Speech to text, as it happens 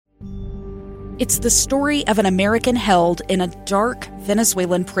It's the story of an American held in a dark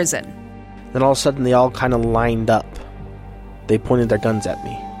Venezuelan prison. Then all of a sudden they all kind of lined up. They pointed their guns at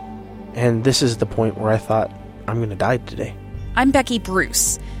me. And this is the point where I thought, I'm going to die today. I'm Becky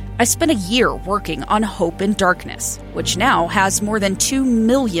Bruce. I spent a year working on Hope in Darkness, which now has more than 2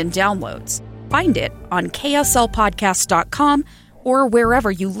 million downloads. Find it on kslpodcast.com or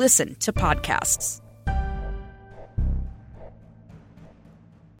wherever you listen to podcasts.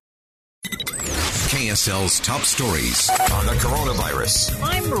 KSL's top stories on the coronavirus.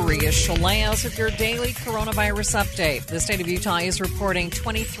 I'm Maria Shilaos with your daily coronavirus update. The state of Utah is reporting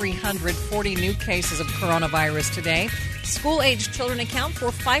 2,340 new cases of coronavirus today. School-aged children account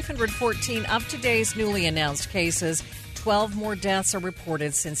for 514 of today's newly announced cases. 12 more deaths are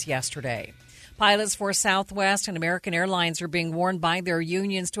reported since yesterday. Pilots for Southwest and American Airlines are being warned by their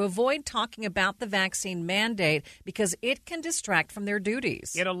unions to avoid talking about the vaccine mandate because it can distract from their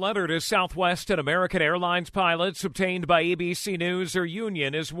duties. In a letter to Southwest and American Airlines pilots obtained by ABC News, their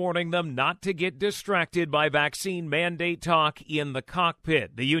union is warning them not to get distracted by vaccine mandate talk in the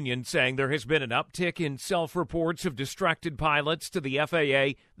cockpit. The union saying there has been an uptick in self-reports of distracted pilots to the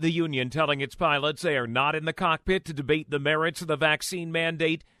FAA. The union telling its pilots they are not in the cockpit to debate the merits of the vaccine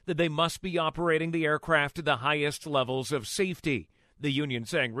mandate, that they must be operating the aircraft to the highest levels of safety. The union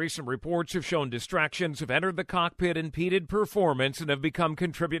saying recent reports have shown distractions have entered the cockpit, impeded performance, and have become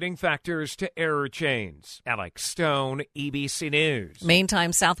contributing factors to error chains. Alex Stone, ABC News.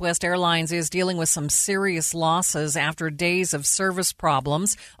 Meantime, Southwest Airlines is dealing with some serious losses after days of service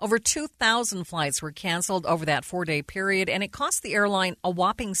problems. Over 2,000 flights were canceled over that 4-day period, and it cost the airline a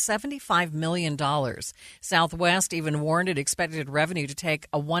whopping $75 million. Southwest even warned it expected revenue to take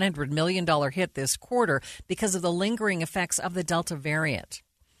a $100 million hit this quarter because of the lingering effects of the Delta variant.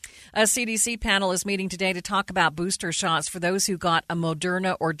 A CDC panel is meeting today to talk about booster shots for those who got a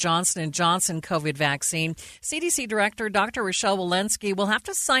Moderna or Johnson & Johnson COVID vaccine. CDC Director Dr. Rochelle Walensky will have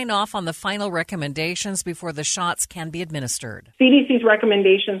to sign off on the final recommendations before the shots can be administered. CDC's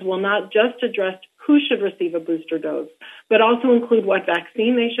recommendations will not just address who should receive a booster dose, but also include what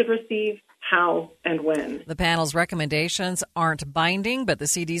vaccine they should receive, how, and when. The panel's recommendations aren't binding, but the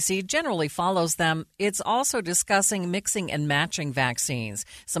CDC generally follows them. It's also discussing mixing and matching vaccines.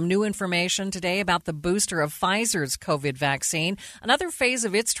 Some new information today about the booster of Pfizer's COVID vaccine. Another phase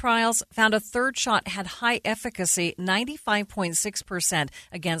of its trials found a third shot had high efficacy, 95.6%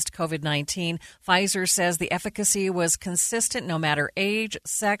 against COVID-19. Pfizer says the efficacy was consistent no matter age,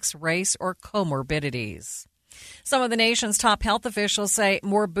 sex, race, or comorbidities. Some of the nation's top health officials say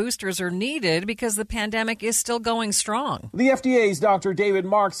more boosters are needed because the pandemic is still going strong. The FDA's Dr. David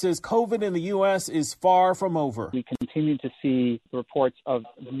Marks says COVID in the U.S. is far from over. We continue to see reports of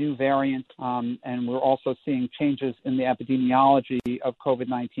new variants, and we're also seeing changes in the epidemiology of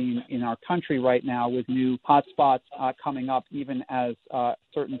COVID-19 in our country right now, with new hotspots coming up even as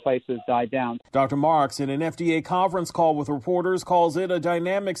certain places die down. Dr. Marks, in an FDA conference call with reporters, calls it a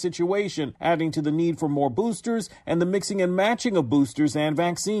dynamic situation, adding to the need for more boosters and the mixing and matching of boosters and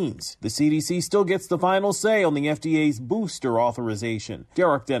vaccines. The CDC still gets the final say on the FDA's booster authorization.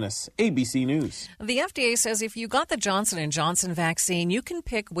 Derek Dennis, ABC News. The FDA says if you got the Johnson & Johnson vaccine, you can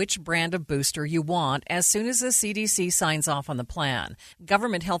pick which brand of booster you want as soon as the CDC signs off on the plan.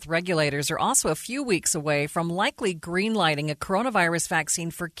 Government health regulators are also a few weeks away from likely greenlighting a coronavirus vaccine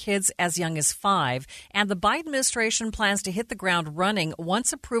for kids as young as 5, and the Biden administration plans to hit the ground running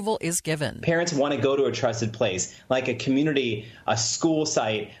once approval is given. Parents want to go to a trusted place, like a community, a school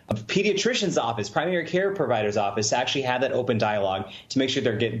site, a pediatrician's office, primary care provider's office, to actually have that open dialogue to make sure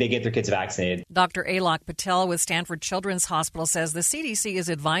they get their kids vaccinated. Dr. Alok Patel with Stanford Children's Hospital says the CDC is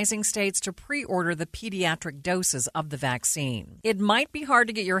advising states to pre-order the pediatric doses of the vaccine. It might be hard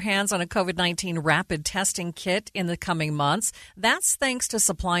to get your hands on a COVID-19 rapid testing kit in the coming months. That's thanks to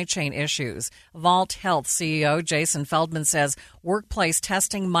supply chain issues. Vault Health CEO Jason Feldman says workplace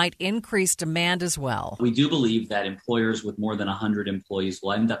testing might increase demand as well. We do believe that employers with more than 100 employees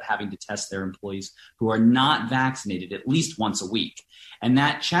will end up having to test their employees who are not vaccinated at least once a week. And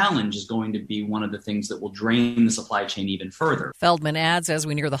that challenge is going to be one of the things that will drain the supply chain even further. Feldman adds, as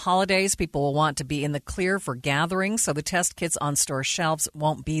we near the holidays, people will want to be in the clear for gatherings, so the test kits on store shelves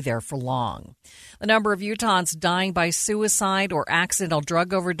won't be there for long. The number of Utahns dying by suicide or accidental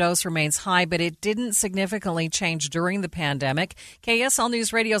drug overdose remains high, but it didn't significantly change during the pandemic. KSL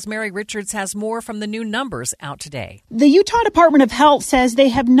News Radio's Mary Richards has more from the new numbers out today. The Utah Department of Health says they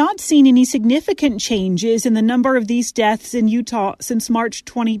have not seen any significant changes in the number of these deaths in Utah since March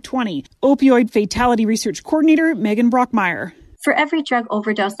 2020. Opioid Fatality Research Coordinator Megan Brockmeyer. For every drug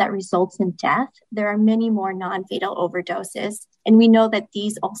overdose that results in death, there are many more non-fatal overdoses. And we know that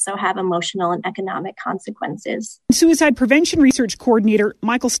these also have emotional and economic consequences. Suicide Prevention Research Coordinator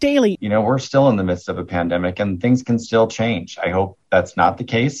Michael Staley. We're still in the midst of a pandemic and things can still change. I hope that's not the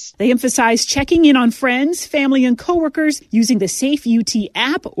case. They emphasize checking in on friends, family, and coworkers using the Safe UT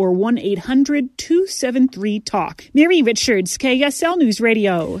app or 1-800-273-TALK. Mary Richards, KSL News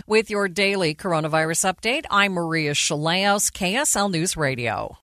Radio. With your daily coronavirus update, I'm Maria Shilaos, KSL News Radio.